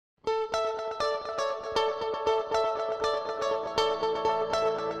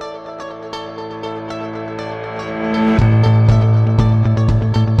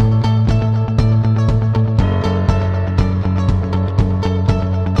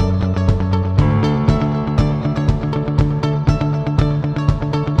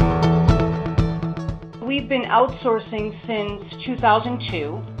outsourcing since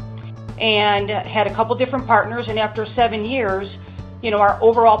 2002 and had a couple different partners, and after 7 years, our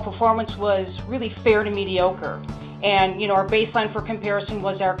overall performance was really fair to mediocre. And our baseline for comparison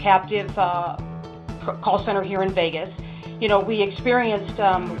was our captive call center here in Vegas. We experienced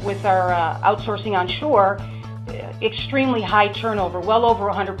with our outsourcing onshore extremely high turnover, well over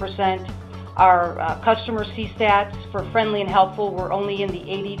 100%. Our customer CSATs for friendly and helpful were only in the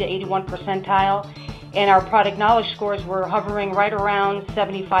 80 to 81 percentile, and our product knowledge scores were hovering right around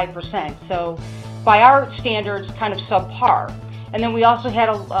 75%. So by our standards, kind of subpar. And then we also had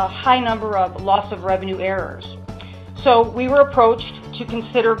a high number of loss of revenue errors. So we were approached to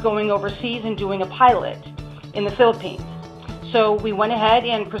consider going overseas and doing a pilot in the Philippines. So we went ahead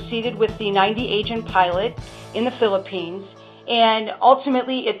and proceeded with the 90-agent pilot in the Philippines, and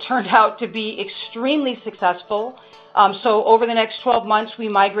ultimately it turned out to be extremely successful. So over the next 12 months, we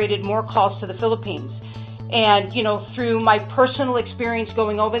migrated more calls to the Philippines. And, through my personal experience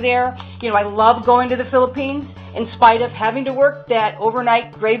going over there, I love going to the Philippines in spite of having to work that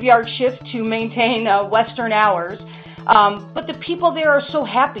overnight graveyard shift to maintain Western hours. But the people there are so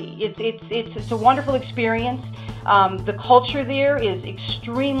happy. It's a wonderful experience. The culture there is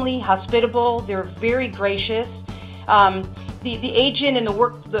extremely hospitable. They're very gracious. The agent and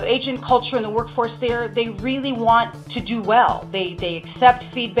the agent culture and the workforce there, they really want to do well. They accept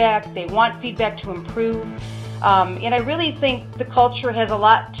feedback. They want feedback to improve. And I really think the culture has a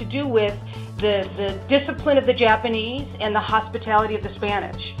lot to do with the discipline of the Japanese and the hospitality of the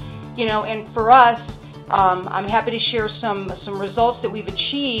Spanish. And for us, I'm happy to share some results that we've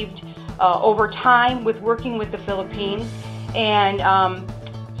achieved over time with working with the Philippines, and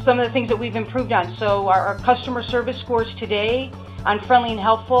some of the things that we've improved on. So our customer service scores today on friendly and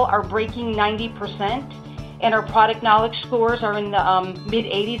helpful are breaking 90%, and our product knowledge scores are in the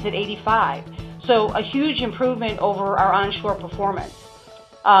mid-80s at 85. So a huge improvement over our onshore performance.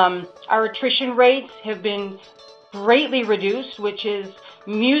 Our attrition rates have been greatly reduced, which is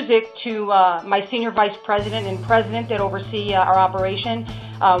music to my senior vice president and president that oversee our operation.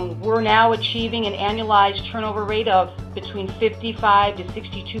 We're now achieving an annualized turnover rate of between 55 to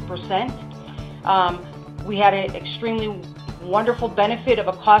 62%. We had an extremely wonderful benefit of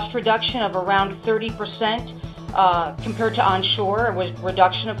a cost reduction of around 30% compared to onshore. It was a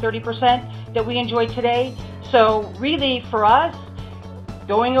reduction of 30% that we enjoy today. So really, for us,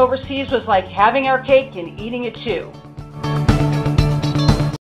 going overseas was like having our cake and eating it too.